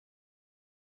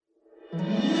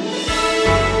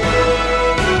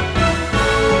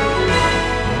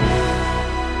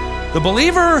The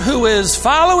believer who is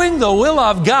following the will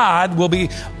of God will be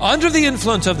under the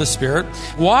influence of the Spirit.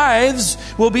 Wives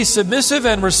will be submissive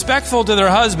and respectful to their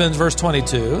husbands, verse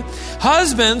 22.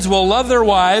 Husbands will love their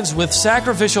wives with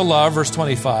sacrificial love, verse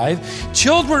 25.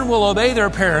 Children will obey their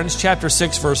parents, chapter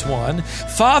 6, verse 1.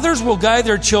 Fathers will guide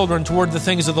their children toward the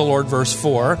things of the Lord, verse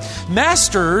 4.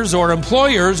 Masters or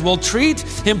employers will treat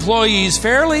employees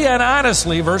fairly and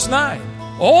honestly, verse 9.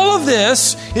 All of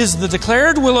this is the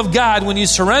declared will of God when you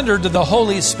surrender to the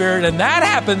Holy Spirit, and that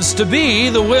happens to be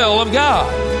the will of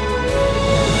God.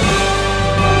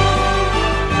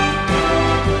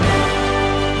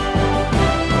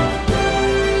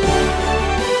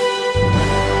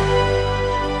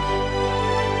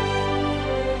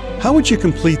 How would you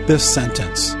complete this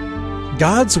sentence?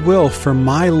 God's will for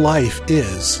my life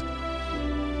is.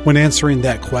 When answering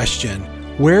that question,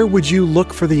 where would you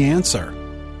look for the answer?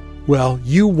 Well,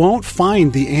 you won't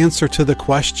find the answer to the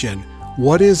question,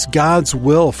 what is God's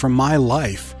will for my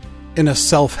life, in a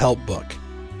self-help book.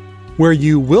 Where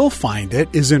you will find it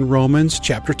is in Romans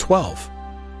chapter 12.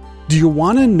 Do you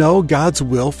want to know God's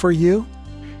will for you?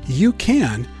 You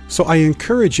can, so I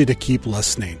encourage you to keep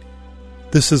listening.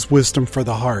 This is Wisdom for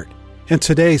the Heart, and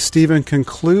today Stephen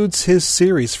concludes his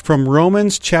series from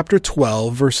Romans chapter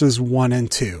 12, verses 1 and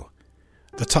 2.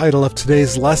 The title of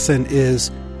today's lesson is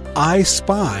I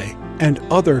Spy and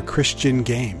Other Christian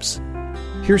Games.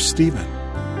 Here's Stephen.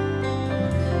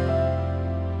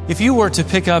 If you were to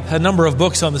pick up a number of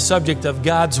books on the subject of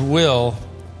God's will,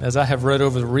 as I have read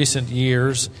over the recent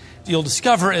years, you'll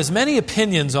discover as many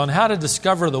opinions on how to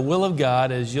discover the will of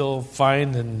God as you'll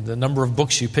find in the number of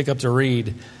books you pick up to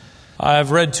read.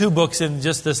 I've read 2 books in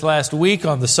just this last week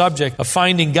on the subject of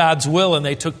finding God's will, and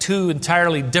they took 2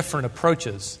 entirely different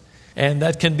approaches. And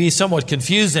that can be somewhat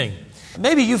confusing.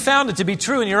 Maybe you found it to be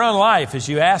true in your own life as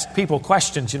you ask people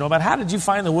questions, about how did you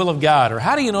find the will of God? Or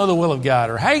how do you know the will of God?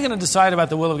 Or how are you going to decide about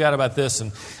the will of God about this?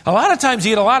 And a lot of times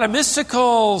you get a lot of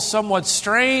mystical, somewhat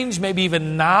strange, maybe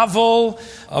even novel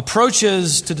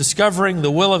approaches to discovering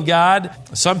the will of God.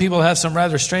 Some people have some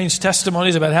rather strange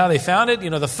testimonies about how they found it.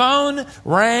 The phone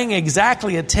rang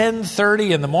exactly at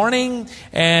 10:30 in the morning,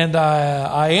 and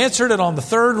I answered it on the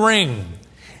 3rd ring.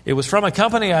 It was from a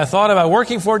company I thought about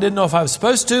working for, didn't know if I was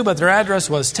supposed to, but their address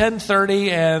was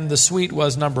 1030 and the suite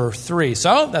was number 3.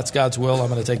 So that's God's will. I'm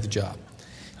going to take the job.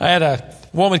 I had a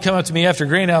woman come up to me after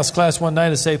Greenhouse class one night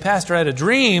and say, Pastor, I had a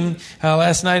dream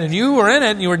last night and you were in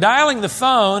it and you were dialing the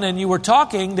phone and you were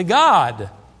talking to God.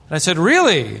 And I said,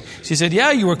 really? She said,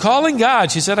 yeah, you were calling God.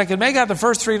 She said, I could make out the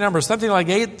first 3 numbers, something like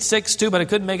 862, but I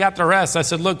couldn't make out the rest. I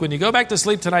said, look, when you go back to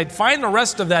sleep tonight, find the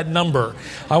rest of that number.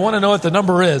 I want to know what the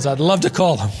number is. I'd love to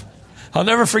call him. I'll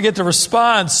never forget the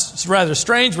response, it's a rather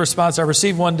strange response I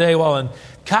received one day while in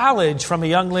college from a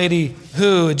young lady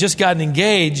who had just gotten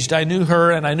engaged. I knew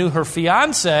her and I knew her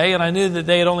fiance, and I knew that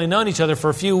they had only known each other for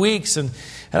a few weeks. And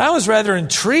I was rather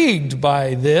intrigued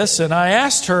by this, and I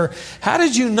asked her, how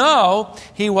did you know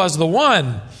he was the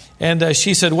one? And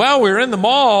she said, well, we were in the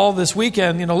mall this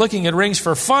weekend, looking at rings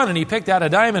for fun, and he picked out a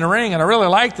diamond ring, and I really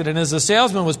liked it. And as the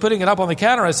salesman was putting it up on the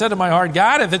counter, I said in my heart,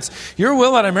 God, if it's your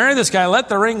will that I marry this guy, let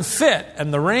the ring fit.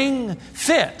 And the ring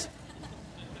fit.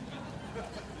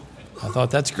 I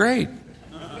thought, that's great.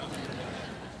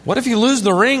 What if you lose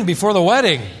the ring before the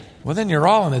wedding? Well, then you're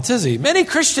all in a tizzy. Many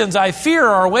Christians, I fear,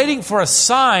 are waiting for a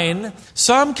sign,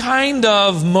 some kind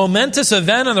of momentous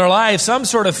event in their life, some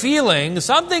sort of feeling,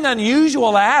 something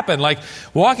unusual to happen, like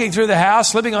walking through the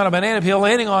house, slipping on a banana peel,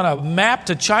 landing on a map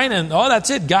to China, and that's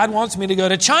it. God wants me to go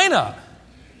to China.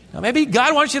 Now, maybe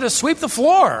God wants you to sweep the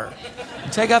floor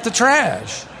and take out the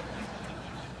trash.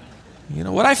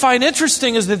 What I find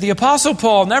interesting is that the Apostle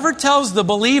Paul never tells the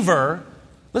believer,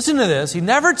 listen to this, he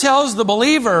never tells the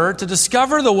believer to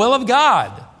discover the will of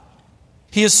God.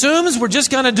 He assumes we're just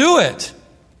going to do it.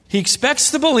 He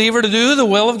expects the believer to do the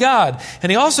will of God. And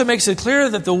he also makes it clear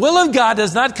that the will of God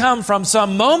does not come from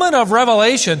some moment of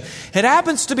revelation. It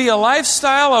happens to be a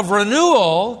lifestyle of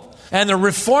renewal and the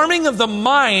reforming of the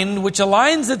mind, which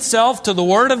aligns itself to the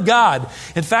Word of God.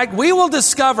 In fact, we will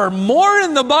discover more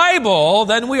in the Bible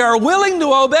than we are willing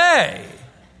to obey.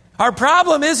 Our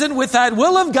problem isn't with that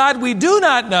will of God we do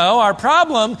not know. Our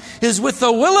problem is with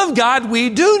the will of God we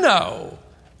do know.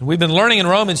 And we've been learning in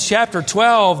Romans chapter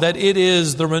 12 that it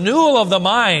is the renewal of the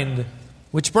mind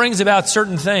which brings about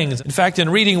certain things. In fact, in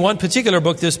reading one particular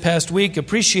book this past week,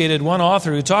 appreciated one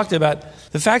author who talked about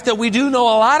the fact that we do know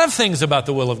a lot of things about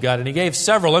the will of God, and he gave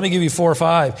several. Let me give you 4 or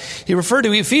 5. He referred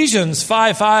to Ephesians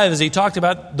 5:5 as he talked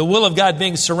about the will of God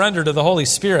being surrendered to the Holy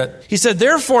Spirit. He said,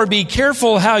 "Therefore be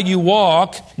careful how you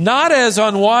walk, not as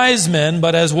unwise men,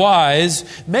 but as wise,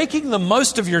 making the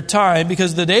most of your time,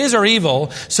 because the days are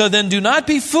evil. So then do not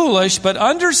be foolish, but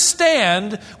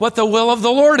understand what the will of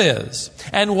the Lord is."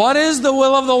 And what is the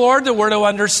will of the Lord that we're to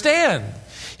understand?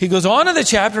 He goes on in the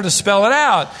chapter to spell it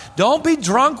out. Don't be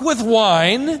drunk with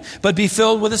wine, but be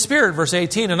filled with the Spirit. Verse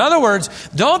 18. In other words,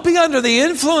 don't be under the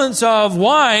influence of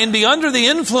wine, be under the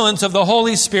influence of the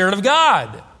Holy Spirit of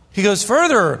God. He goes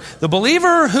further. The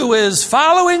believer who is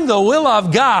following the will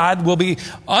of God will be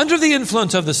under the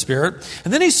influence of the Spirit.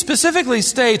 And then he specifically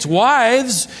states,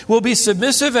 wives will be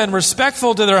submissive and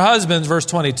respectful to their husbands, verse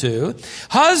 22.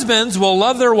 Husbands will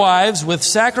love their wives with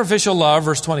sacrificial love,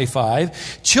 verse 25.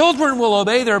 Children will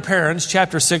obey their parents,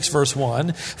 chapter 6, verse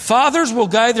 1. Fathers will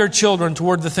guide their children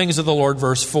toward the things of the Lord,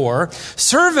 verse 4.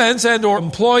 Servants and or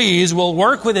employees will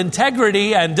work with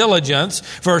integrity and diligence,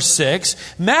 verse 6.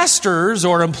 Masters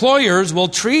or employers will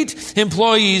treat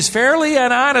employees fairly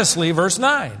and honestly, verse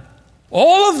 9.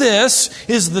 All of this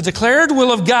is the declared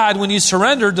will of God when you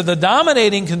surrender to the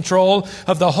dominating control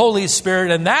of the Holy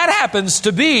Spirit, and that happens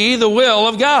to be the will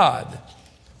of God.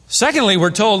 Secondly,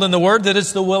 we're told in the Word that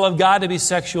it's the will of God to be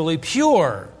sexually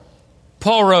pure.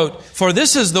 Paul wrote, "For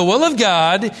this is the will of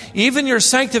God, even your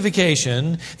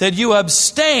sanctification, that you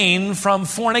abstain from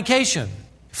fornication."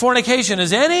 Fornication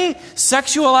is any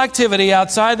sexual activity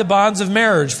outside the bonds of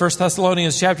marriage. 1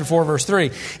 Thessalonians chapter 4, verse 3.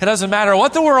 It doesn't matter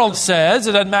what the world says.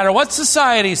 It doesn't matter what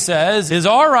society says is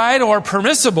all right or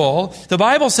permissible. The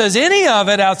Bible says any of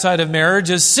it outside of marriage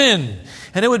is sin.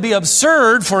 And it would be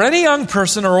absurd for any young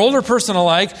person or older person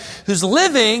alike who's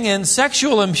living in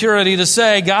sexual impurity to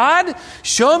say, "God,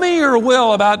 show me your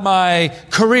will about my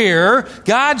career.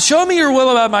 God, show me your will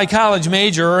about my college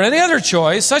major," or any other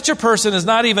choice. Such a person is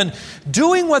not even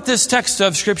doing what this text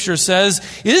of Scripture says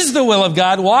is the will of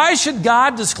God. Why should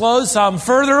God disclose some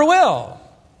further will?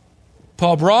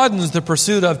 Paul broadens the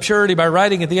pursuit of purity by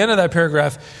writing at the end of that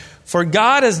paragraph, "For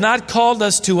God has not called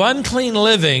us to unclean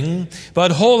living,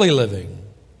 but holy living."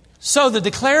 So the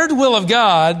declared will of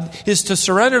God is to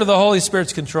surrender to the Holy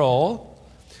Spirit's control.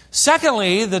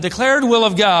 Secondly, the declared will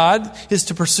of God is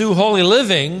to pursue holy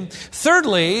living.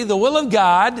 Thirdly, the will of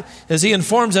God, as he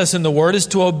informs us in the Word, is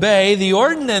to obey the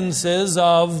ordinances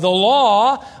of the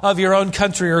law of your own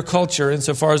country or culture,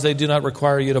 insofar as they do not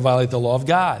require you to violate the law of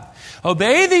God.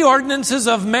 Obey the ordinances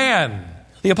of man.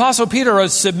 The Apostle Peter wrote,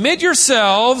 "Submit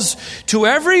yourselves to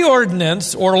every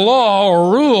ordinance or law or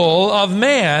rule of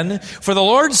man for the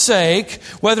Lord's sake,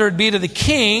 whether it be to the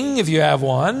king, if you have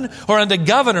one, or unto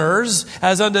governors,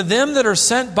 as unto them that are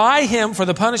sent by him for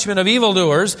the punishment of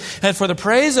evildoers, and for the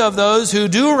praise of those who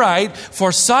do right,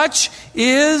 for such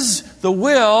is the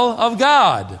will of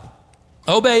God."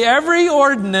 Obey every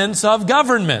ordinance of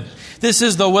government. This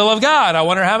is the will of God. I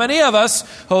wonder how many of us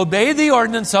obeyed the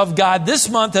ordinance of God this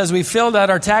month as we filled out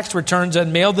our tax returns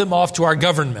and mailed them off to our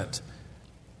government.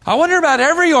 I wonder about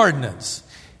every ordinance.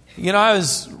 You know, I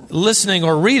was listening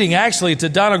or reading actually to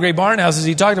Donald Gray Barnhouse as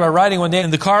he talked about riding one day in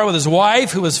the car with his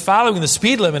wife who was following the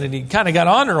speed limit, and he kind of got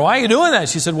on her. "Why are you doing that?"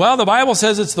 She said, "Well, the Bible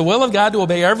says it's the will of God to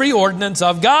obey every ordinance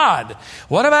of God."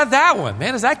 What about that one?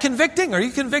 Man, is that convicting? Are you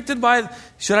convicted by,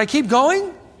 should I keep going?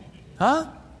 Huh?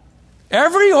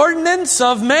 Every ordinance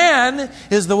of man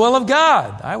is the will of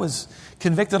God. I was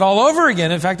convicted all over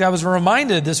again. In fact, I was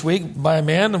reminded this week by a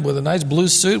man with a nice blue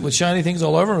suit with shiny things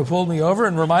all over him who pulled me over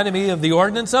and reminded me of the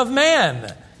ordinance of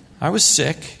man. I was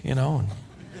sick, you know.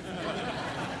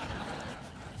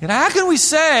 And how can we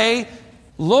say,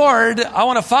 "Lord, I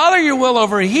want to follow your will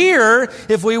over here,"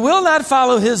 if we will not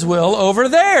follow his will over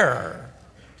there?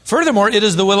 Furthermore, it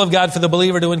is the will of God for the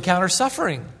believer to encounter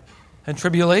suffering and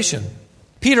tribulation.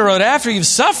 Peter wrote, "After you've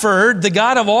suffered, the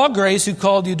God of all grace who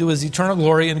called you to his eternal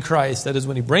glory in Christ," that is,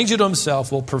 when he brings you to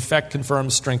himself, "will perfect, confirm,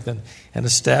 strengthen, and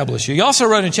establish you." He also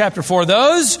wrote in chapter 4,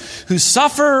 "Those who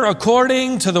suffer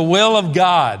according to the will of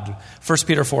God," 1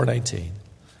 Peter 4:19.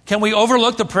 Can we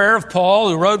overlook the prayer of Paul,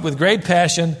 who wrote with great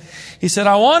passion? He said,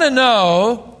 "I want to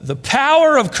know the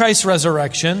power of Christ's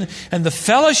resurrection and the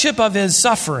fellowship of his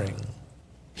suffering."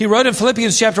 He wrote in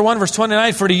Philippians chapter 1, verse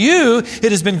 29, "For to you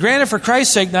it has been granted for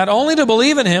Christ's sake not only to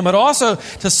believe in him, but also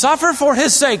to suffer for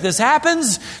his sake." This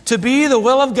happens to be the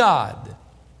will of God.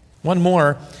 One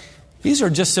more. These are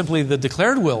just simply the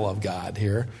declared will of God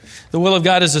here. The will of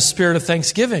God is a spirit of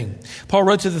thanksgiving. Paul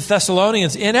wrote to the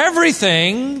Thessalonians, "In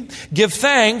everything give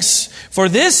thanks, for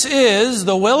this is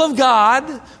the will of God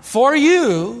for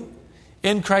you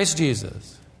in Christ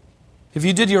Jesus. If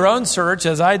you did your own search,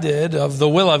 as I did, of the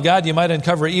will of God, you might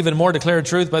uncover even more declared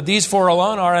truth, but these four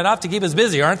alone are enough to keep us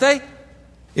busy, aren't they?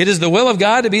 It is the will of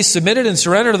God to be submitted and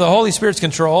surrendered to the Holy Spirit's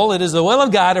control. It is the will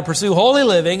of God to pursue holy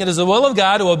living. It is the will of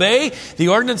God to obey the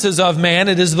ordinances of man.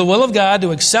 It is the will of God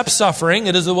to accept suffering.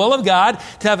 It is the will of God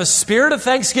to have a spirit of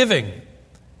thanksgiving.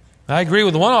 I agree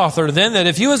with one author then that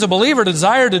if you as a believer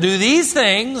desire to do these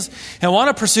things and want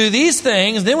to pursue these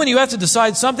things, then when you have to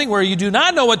decide something where you do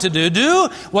not know what to do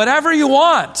whatever you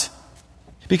want.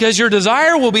 Because your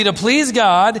desire will be to please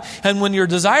God, and when your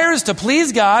desire is to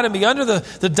please God and be under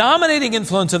the dominating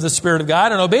influence of the Spirit of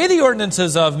God and obey the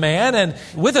ordinances of man and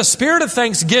with a spirit of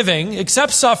thanksgiving,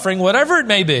 accept suffering, whatever it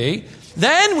may be,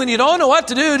 then when you don't know what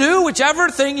to do whichever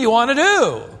thing you want to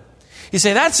do. You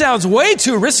say, that sounds way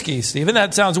too risky, Stephen.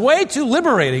 That sounds way too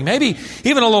liberating. Maybe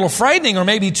even a little frightening, or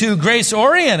maybe too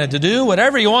grace-oriented to do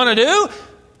whatever you want to do.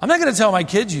 I'm not going to tell my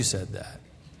kids you said that.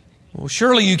 Well,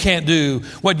 surely you can't do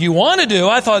what you want to do.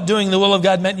 I thought doing the will of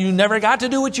God meant you never got to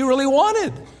do what you really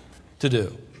wanted to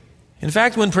do. In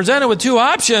fact, when presented with two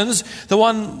options, the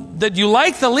one that you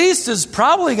like the least is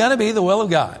probably going to be the will of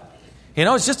God. You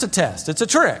know, it's just a test. It's a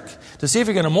trick to see if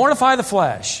you're going to mortify the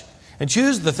flesh and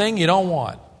choose the thing you don't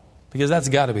want. Because that's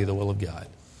got to be the will of God.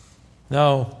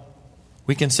 No,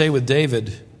 we can say with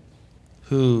David,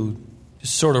 who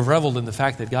just sort of reveled in the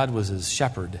fact that God was his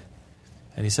shepherd.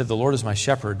 And he said, the Lord is my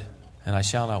shepherd, and I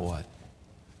shall not what?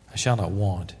 I shall not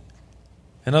want.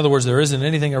 In other words, there isn't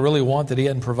anything I really want that he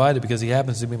hadn't provided, because he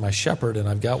happens to be my shepherd, and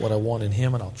I've got what I want in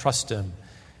him, and I'll trust him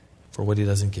for what he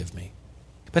doesn't give me.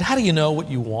 But how do you know what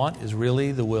you want is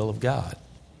really the will of God?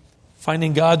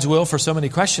 Finding God's will for so many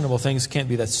questionable things can't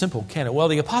be that simple, can it? Well,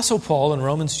 the Apostle Paul in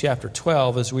Romans chapter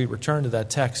 12, as we return to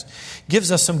that text,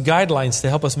 gives us some guidelines to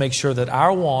help us make sure that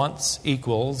our wants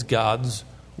equals God's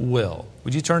will.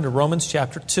 Would you turn to Romans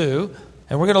chapter 2?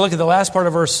 And we're going to look at the last part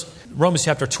of Romans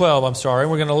chapter 12, and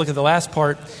we're going to look at the last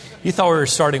part. You thought we were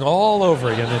starting all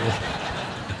over again, didn't you?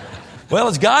 Well,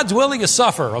 it's God's willing to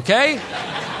suffer, okay?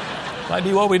 Might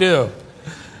be what we do.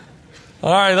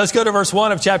 All right, let's go to verse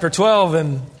 1 of chapter 12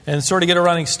 and sort of get a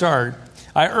running start.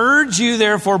 I urge you,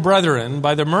 therefore, brethren,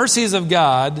 by the mercies of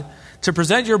God, to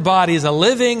present your bodies a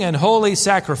living and holy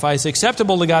sacrifice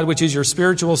acceptable to God, which is your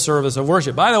spiritual service of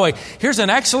worship. By the way, here's an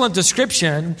excellent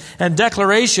description and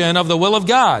declaration of the will of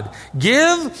God.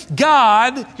 Give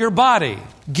God your body.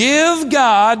 Give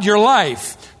God your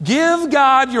life. Give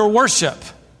God your worship.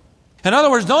 In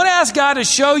other words, don't ask God to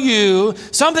show you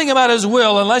something about his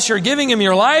will unless you're giving him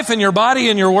your life and your body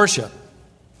and your worship.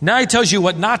 Now he tells you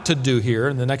what not to do here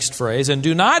in the next phrase. And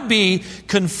do not be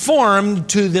conformed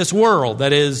to this world.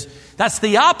 That's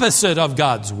the opposite of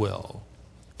God's will.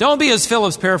 Don't be, as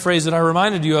Phillips paraphrased it, I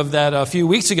reminded you of that a few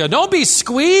weeks ago. Don't be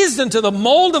squeezed into the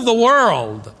mold of the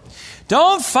world.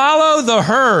 Don't follow the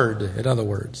herd, in other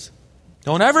words.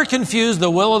 Don't ever confuse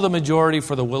the will of the majority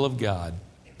for the will of God.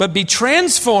 But be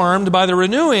transformed by the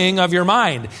renewing of your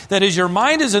mind. That is, your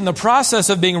mind is in the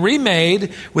process of being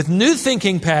remade with new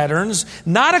thinking patterns,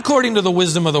 not according to the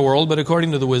wisdom of the world, but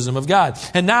according to the wisdom of God.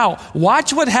 And now,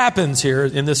 watch what happens here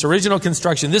in this original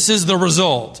construction. This is the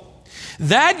result.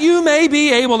 That you may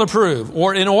be able to prove,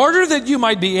 or in order that you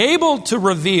might be able to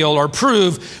reveal or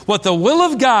prove what the will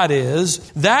of God is,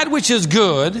 that which is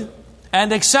good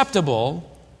and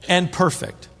acceptable and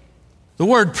perfect. The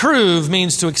word prove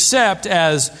means to accept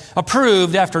as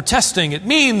approved after testing. It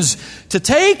means to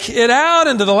take it out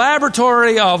into the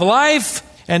laboratory of life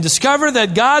and discover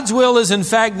that God's will is in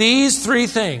fact these three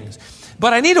things.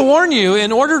 But I need to warn you,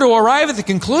 in order to arrive at the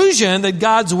conclusion that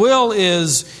God's will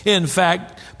is in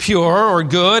fact pure or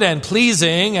good and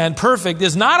pleasing and perfect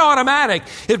is not automatic.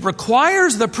 It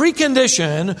requires the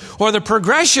precondition or the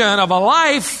progression of a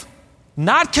life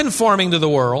not conforming to the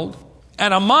world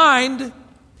and a mind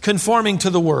conforming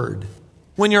to the Word.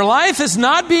 When your life is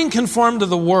not being conformed to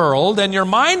the world and your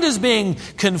mind is being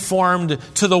conformed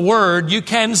to the Word, you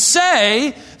can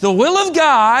say the will of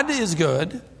God is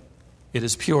good. It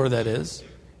is pure, that is.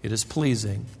 It is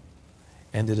pleasing.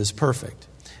 And it is perfect.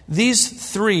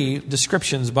 These three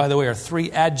descriptions, by the way, are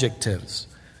three adjectives.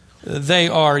 They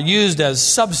are used as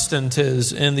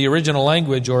substantives in the original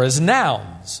language or as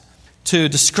nouns to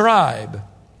describe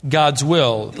God's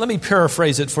will. Let me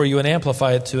paraphrase it for you and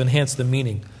amplify it to enhance the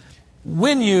meaning.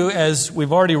 When you, as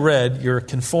we've already read, you're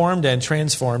conformed and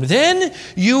transformed, then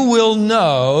you will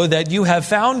know that you have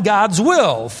found God's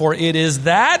will, for it is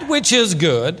that which is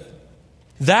good,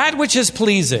 that which is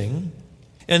pleasing,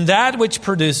 and that which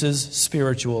produces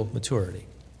spiritual maturity.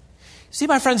 See,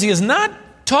 my friends, he is not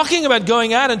talking about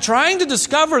going out and trying to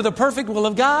discover the perfect will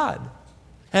of God.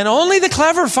 And only the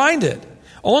clever find it.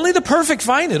 Only the perfect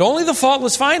find it. Only the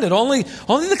faultless find it. Only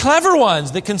the clever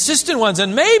ones, the consistent ones.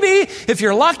 And maybe, if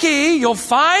you're lucky, you'll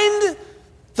find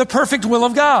the perfect will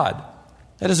of God.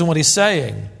 That isn't what he's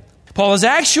saying. Paul is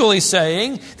actually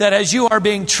saying that as you are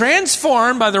being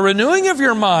transformed by the renewing of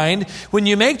your mind, when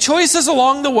you make choices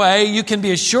along the way, you can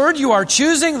be assured you are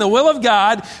choosing the will of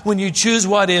God when you choose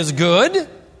what is good,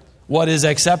 what is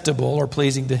acceptable or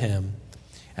pleasing to Him,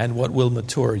 and what will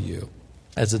mature you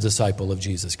as a disciple of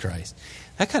Jesus Christ.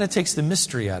 That kind of takes the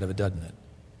mystery out of it, doesn't it?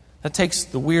 That takes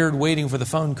the weird waiting for the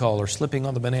phone call or slipping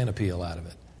on the banana peel out of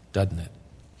it, doesn't it?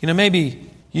 You know,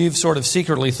 maybe you've sort of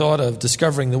secretly thought of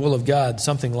discovering the will of God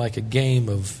something like a game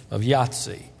of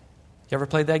Yahtzee. You ever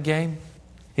played that game?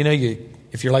 You know,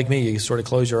 if you're like me, you sort of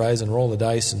close your eyes and roll the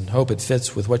dice and hope it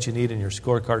fits with what you need in your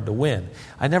scorecard to win.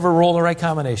 I never roll the right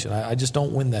combination. I just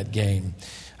don't win that game.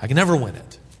 I can never win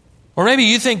it. Or maybe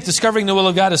you think discovering the will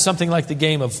of God is something like the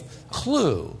game of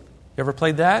Clue. You ever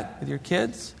played that with your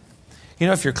kids? You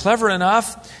know, if you're clever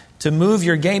enough to move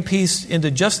your game piece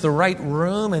into just the right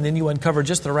room and then you uncover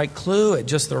just the right clue at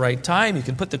just the right time, you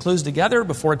can put the clues together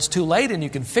before it's too late and you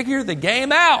can figure the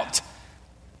game out.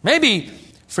 Maybe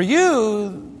for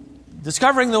you,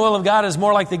 discovering the will of God is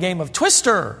more like the game of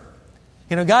Twister.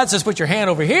 You know, God says put your hand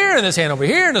over here and this hand over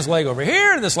here and this leg over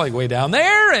here and this leg way down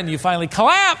there, and you finally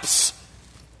collapse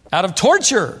out of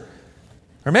torture.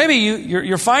 Or maybe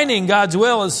you're finding God's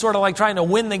will is sort of like trying to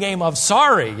win the game of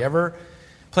Sorry. You ever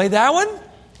played that one?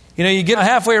 You know, you get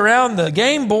halfway around the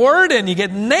game board and you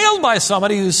get nailed by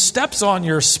somebody who steps on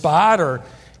your spot or,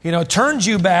 you know, turns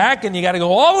you back, and you got to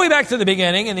go all the way back to the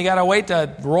beginning and you got to wait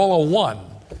to roll a 1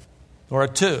 or a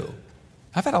 2.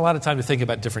 I've had a lot of time to think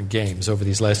about different games over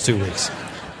these last 2 weeks.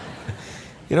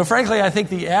 You know, frankly, I think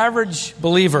the average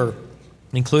believer,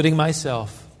 including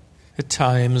myself, at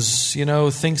times, you know,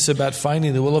 thinks about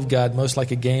finding the will of God most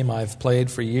like a game I've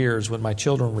played for years when my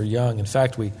children were young. In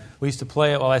fact, we used to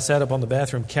play it while I sat up on the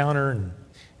bathroom counter,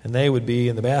 and they would be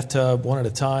in the bathtub one at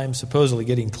a time, supposedly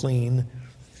getting clean.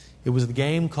 It was the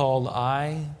game called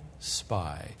I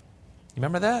Spy. You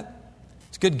remember that?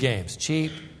 It's a good game. It's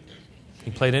cheap. You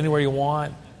can play it anywhere you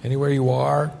want, anywhere you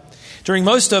are. During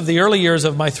most of the early years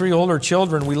of my 3 older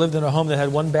children, we lived in a home that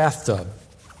had one bathtub,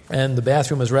 and the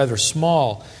bathroom was rather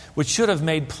small, which should have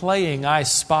made playing I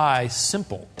Spy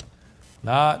simple.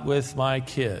 Not with my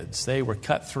kids. They were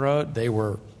cutthroat. They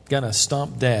were going to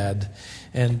stump Dad.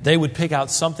 And they would pick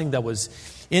out something that was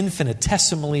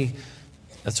infinitesimally,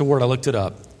 that's a word, I looked it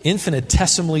up,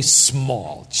 infinitesimally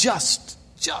small. Just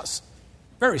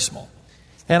very small.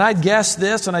 And I'd guess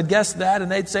this and I'd guess that, and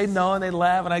they'd say no, and they'd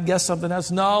laugh, and I'd guess something else,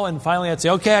 no, and finally I'd say,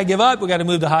 okay, I give up. We've got to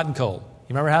move to hot and cold. You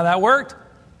remember how that worked?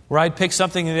 Where I'd pick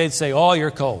something and they'd say, oh,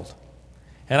 you're cold.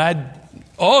 And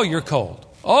oh, you're cold.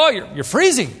 Oh, you're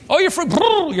freezing. Oh,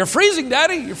 you're freezing,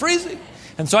 Daddy. You're freezing.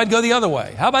 And so I'd go the other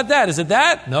way. How about that? Is it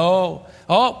that? No.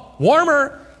 Oh,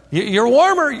 warmer. You're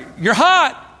warmer. You're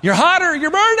hot. You're hotter.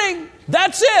 You're burning.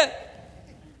 That's it.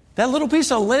 That little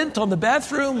piece of lint on the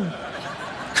bathroom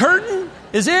curtain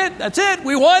is it. That's it.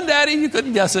 We won, Daddy. You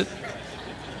couldn't guess it.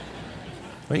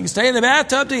 Well, you can stay in the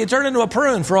bathtub till you turn into a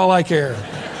prune for all I care.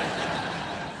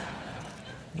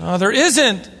 No, there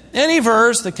isn't any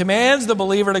verse that commands the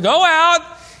believer to go out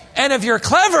and, if you're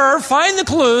clever, find the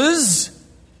clues,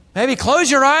 maybe close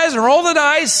your eyes and roll the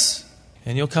dice,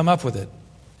 and you'll come up with it.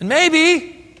 And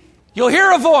maybe you'll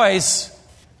hear a voice,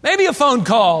 maybe a phone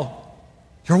call.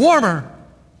 You're warmer.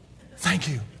 Thank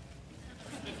you.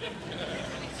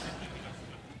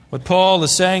 What Paul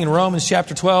is saying in Romans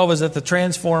chapter 12 is that the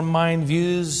transformed mind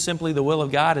views simply the will of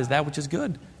God as that which is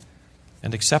good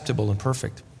and acceptable and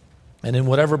perfect. And in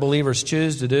whatever believers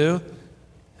choose to do,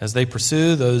 as they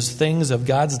pursue those things of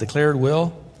God's declared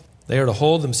will, they are to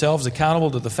hold themselves accountable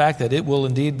to the fact that it will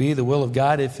indeed be the will of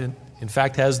God if it, in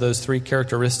fact, has those 3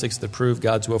 characteristics that prove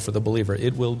God's will for the believer.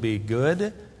 It will be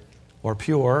good or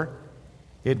pure,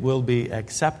 it will be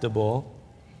acceptable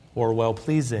or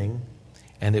well-pleasing,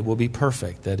 and it will be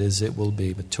perfect. That is, it will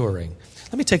be maturing.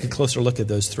 Let me take a closer look at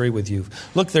those 3 with you.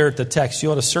 Look there at the text.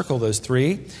 You ought to circle those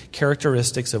 3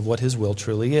 characteristics of what His will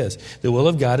truly is. The will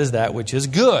of God is that which is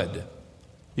good.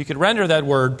 You could render that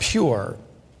word pure.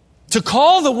 To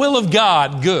call the will of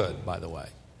God good, by the way,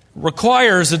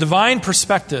 requires a divine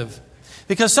perspective,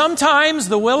 because sometimes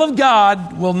the will of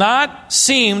God will not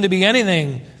seem to be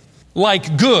anything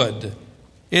like good.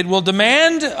 It will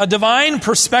demand a divine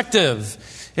perspective.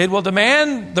 It will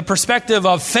demand the perspective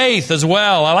of faith as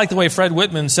well. I like the way Fred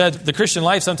Whitman said the Christian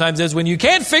life sometimes is when you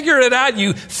can't figure it out,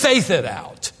 you faith it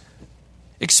out.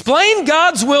 Explain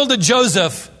God's will to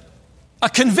Joseph, a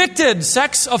convicted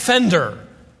sex offender,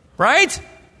 right?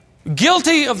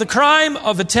 Guilty of the crime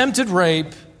of attempted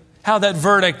rape, how that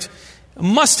verdict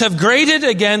must have grated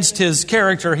against his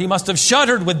character. He must have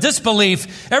shuddered with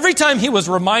disbelief every time he was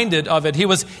reminded of it. He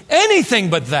was anything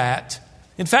but that.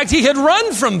 In fact, he had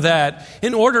run from that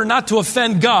in order not to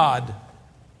offend God.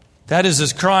 That is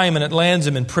his crime, and it lands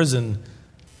him in prison.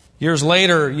 Years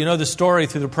later, you know the story,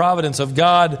 through the providence of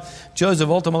God, Joseph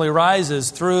ultimately rises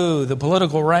through the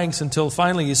political ranks until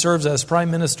finally he serves as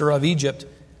prime minister of Egypt.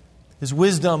 His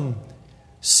wisdom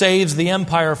saves the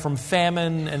empire from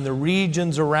famine, and the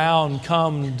regions around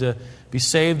come to be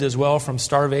saved as well from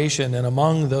starvation. And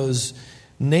among those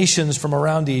nations from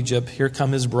around Egypt, here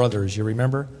come his brothers. You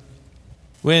remember?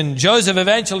 When Joseph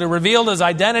eventually revealed his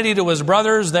identity to his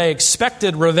brothers, they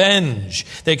expected revenge.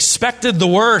 They expected the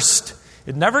worst.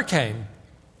 It never came.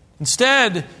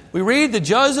 Instead, we read that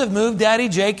Joseph moved Daddy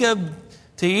Jacob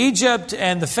to Egypt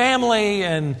and the family,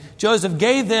 and Joseph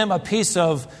gave them a piece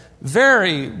of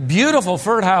very beautiful,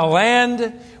 fertile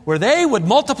land where they would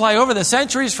multiply over the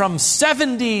centuries from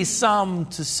 70-some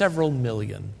to several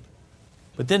million.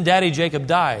 But then Daddy Jacob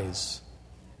dies.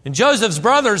 And Joseph's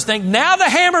brothers think, now the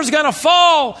hammer's going to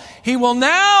fall. He will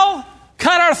now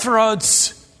cut our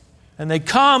throats. And they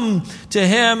come to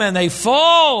him and they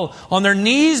fall on their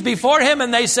knees before him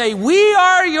and they say, we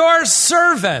are your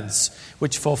servants,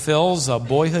 which fulfills a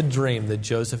boyhood dream that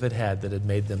Joseph had had that had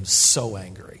made them so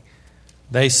angry.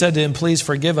 They said to him, please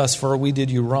forgive us, for we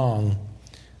did you wrong.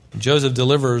 And Joseph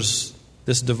delivers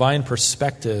this divine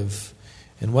perspective,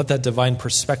 and what that divine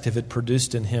perspective had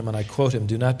produced in him. And I quote him,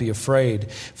 do not be afraid,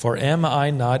 for am I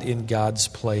not in God's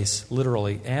place?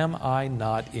 Literally, am I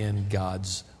not in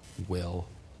God's will?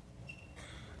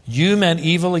 You meant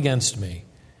evil against me,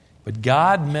 but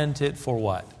God meant it for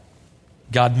what?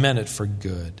 God meant it for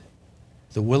good.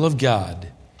 The will of God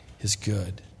is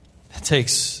good. That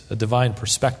takes a divine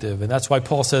perspective, and that's why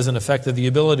Paul says, in effect, that the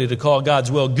ability to call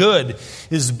God's will good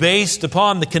is based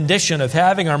upon the condition of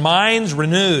having our minds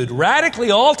renewed,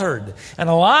 radically altered, and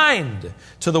aligned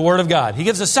to the Word of God. He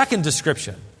gives a second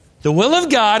description. The will of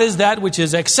God is that which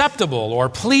is acceptable or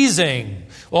pleasing,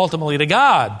 ultimately to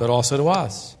God, but also to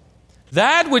us.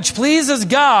 That which pleases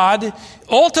God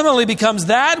ultimately becomes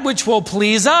that which will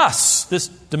please us. This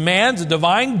demands a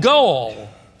divine goal.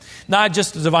 Not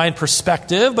just a divine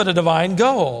perspective, but a divine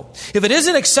goal. If it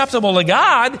isn't acceptable to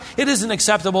God, it isn't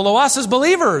acceptable to us as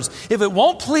believers. If it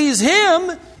won't please Him,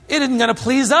 it isn't going to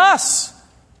please us.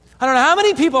 I don't know how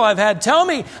many people I've had tell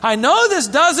me, I know this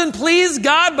doesn't please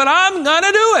God, but I'm going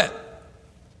to do it.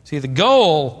 See, the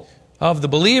goal of the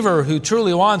believer who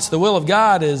truly wants the will of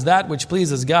God is that which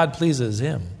pleases God pleases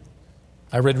him.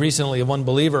 I read recently of one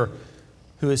believer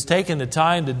who has taken the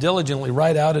time to diligently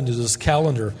write out into his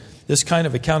calendar this kind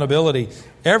of accountability.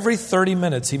 Every 30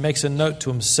 minutes he makes a note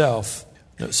to himself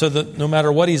so that no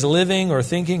matter what he's living or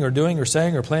thinking or doing or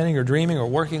saying or planning or dreaming or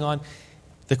working on,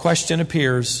 the question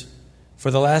appears,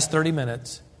 for the last 30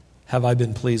 minutes, have I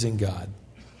been pleasing God?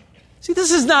 See,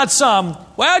 this is not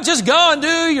well, just go and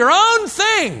do your own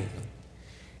thing.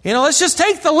 Let's just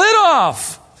take the lid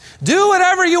off. Do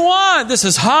whatever you want. This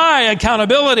is high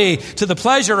accountability to the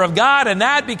pleasure of God, and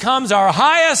that becomes our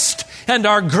highest and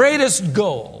our greatest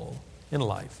goal in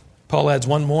life. Paul adds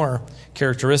one more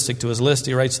characteristic to his list.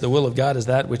 He writes, the will of God is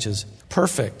that which is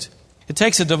perfect. It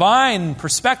takes a divine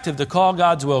perspective to call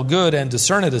God's will good and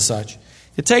discern it as such.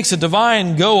 It takes a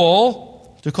divine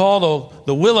goal to call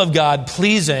the will of God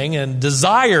pleasing and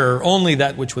desire only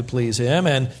that which would please Him,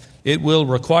 and it will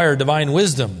require divine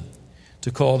wisdom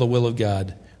to call the will of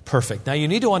God perfect. Now, you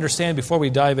need to understand, before we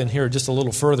dive in here just a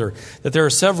little further, that there are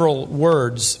several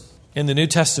words in the New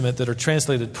Testament that are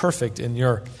translated perfect in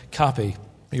your copy,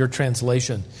 your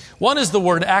translation. One is the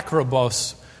word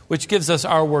akrobos, which gives us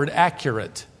our word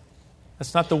accurate.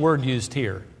 That's not the word used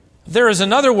here. There is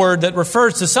another word that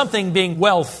refers to something being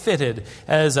well fitted,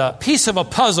 as a piece of a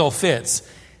puzzle fits.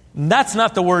 That's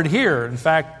not the word here. In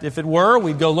fact, if it were,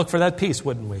 we'd go look for that piece,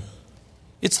 wouldn't we?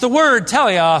 It's the word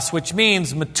teleos, which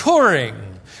means maturing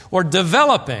or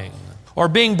developing or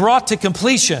being brought to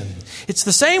completion. It's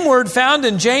the same word found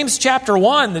in James chapter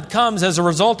 1 that comes as a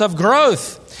result of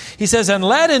growth. He says, and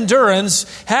let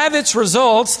endurance have its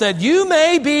results that you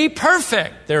may be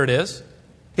perfect. There it is.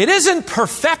 It isn't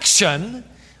perfection,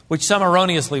 which some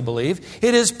erroneously believe.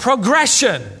 It is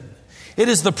progression. It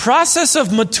is the process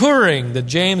of maturing that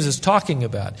James is talking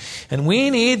about. And we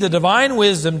need the divine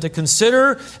wisdom to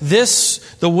consider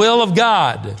this the will of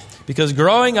God, because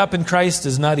growing up in Christ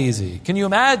is not easy. Can you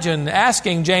imagine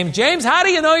asking James, how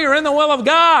do you know you're in the will of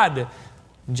God?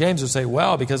 And James would say,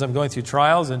 well, because I'm going through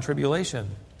trials and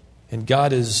tribulation, and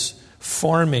God is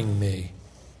forming me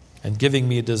and giving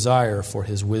me a desire for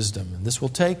His wisdom. And this will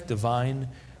take divine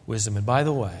wisdom. And by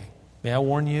the way, may I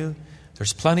warn you,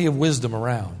 There's plenty of wisdom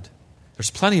around. There's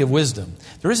plenty of wisdom.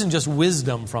 There isn't just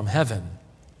wisdom from heaven.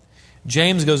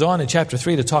 James goes on in chapter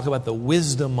 3 to talk about the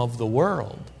wisdom of the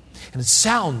world. And it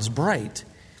sounds bright.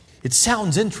 It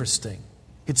sounds interesting.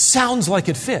 It sounds like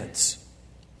it fits.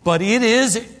 But it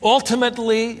is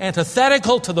ultimately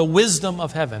antithetical to the wisdom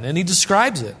of heaven. And he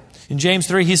describes it. In James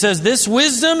 3, he says, this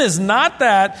wisdom is not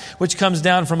that which comes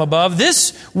down from above.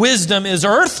 This wisdom is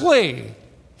earthly.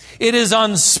 It is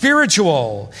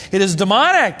unspiritual. It is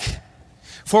demonic.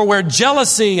 For where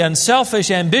jealousy and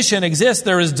selfish ambition exist,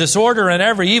 there is disorder in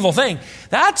every evil thing.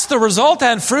 That's the result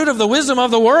and fruit of the wisdom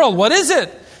of the world. What is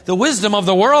it? The wisdom of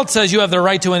the world says you have the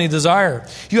right to any desire.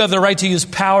 You have the right to use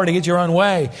power to get your own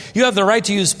way. You have the right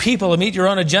to use people to meet your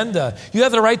own agenda. You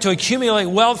have the right to accumulate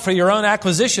wealth for your own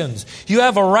acquisitions. You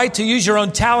have a right to use your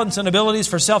own talents and abilities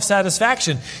for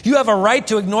self-satisfaction. You have a right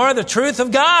to ignore the truth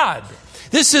of God.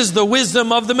 This is the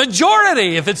wisdom of the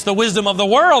majority, if it's the wisdom of the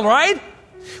world, right?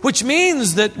 Which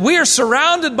means that we are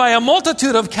surrounded by a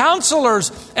multitude of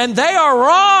counselors, and they are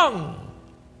wrong.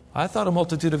 I thought a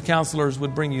multitude of counselors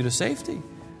would bring you to safety.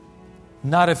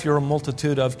 Not if your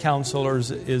multitude of counselors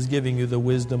is giving you the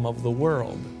wisdom of the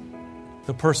world.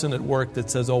 The person at work that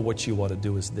says, oh, what you ought to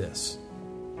do is this.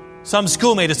 Some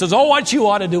schoolmate that says, oh, what you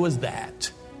ought to do is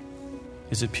that.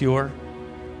 Is it pure?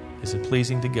 Is it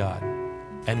pleasing to God?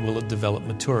 And will it develop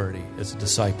maturity as a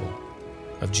disciple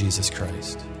of Jesus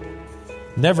Christ?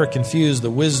 Never confuse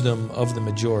the wisdom of the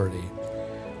majority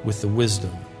with the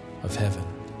wisdom of heaven.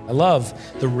 I love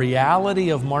the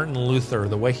reality of Martin Luther,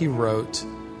 the way he wrote.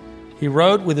 He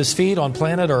wrote with his feet on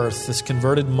planet Earth, this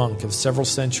converted monk of several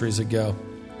centuries ago.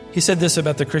 He said this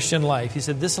about the Christian life. He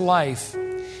said, this life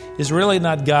is really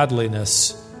not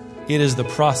godliness. It is the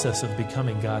process of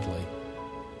becoming godly.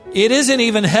 It isn't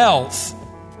even health,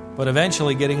 but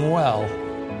eventually getting well.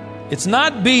 It's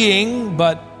not being,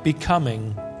 but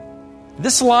becoming.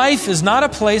 This life is not a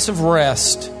place of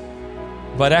rest,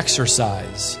 but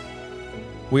exercise.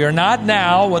 We are not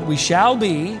now what we shall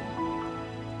be,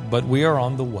 but we are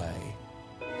on the way.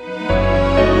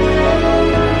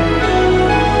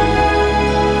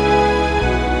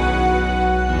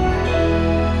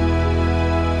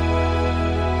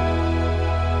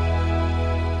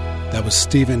 That was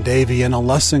Stephen Davey in a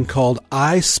lesson called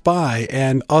I Spy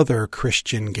and Other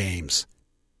Christian Games.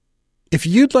 If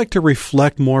you'd like to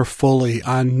reflect more fully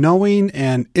on knowing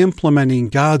and implementing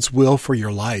God's will for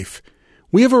your life,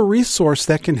 we have a resource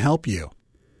that can help you.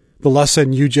 The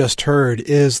lesson you just heard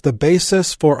is the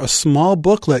basis for a small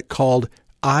booklet called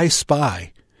I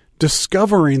Spy,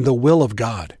 Discovering the Will of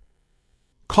God.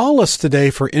 Call us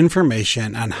today for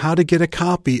information on how to get a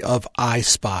copy of I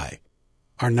Spy.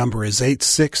 Our number is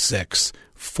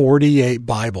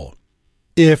 866-48-BIBLE.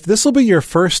 If this will be your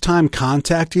first time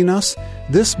contacting us,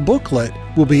 this booklet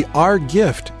will be our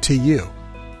gift to you.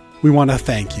 We want to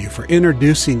thank you for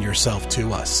introducing yourself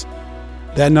to us.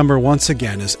 That number once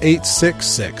again is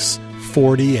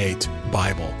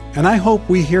 866-48-BIBLE. And I hope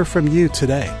we hear from you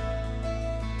today.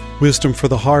 Wisdom for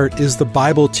the Heart is the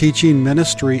Bible teaching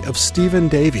ministry of Stephen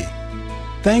Davey.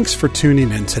 Thanks for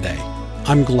tuning in today.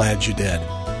 I'm glad you did.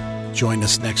 Join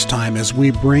us next time as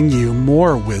we bring you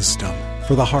more wisdom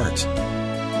for the heart.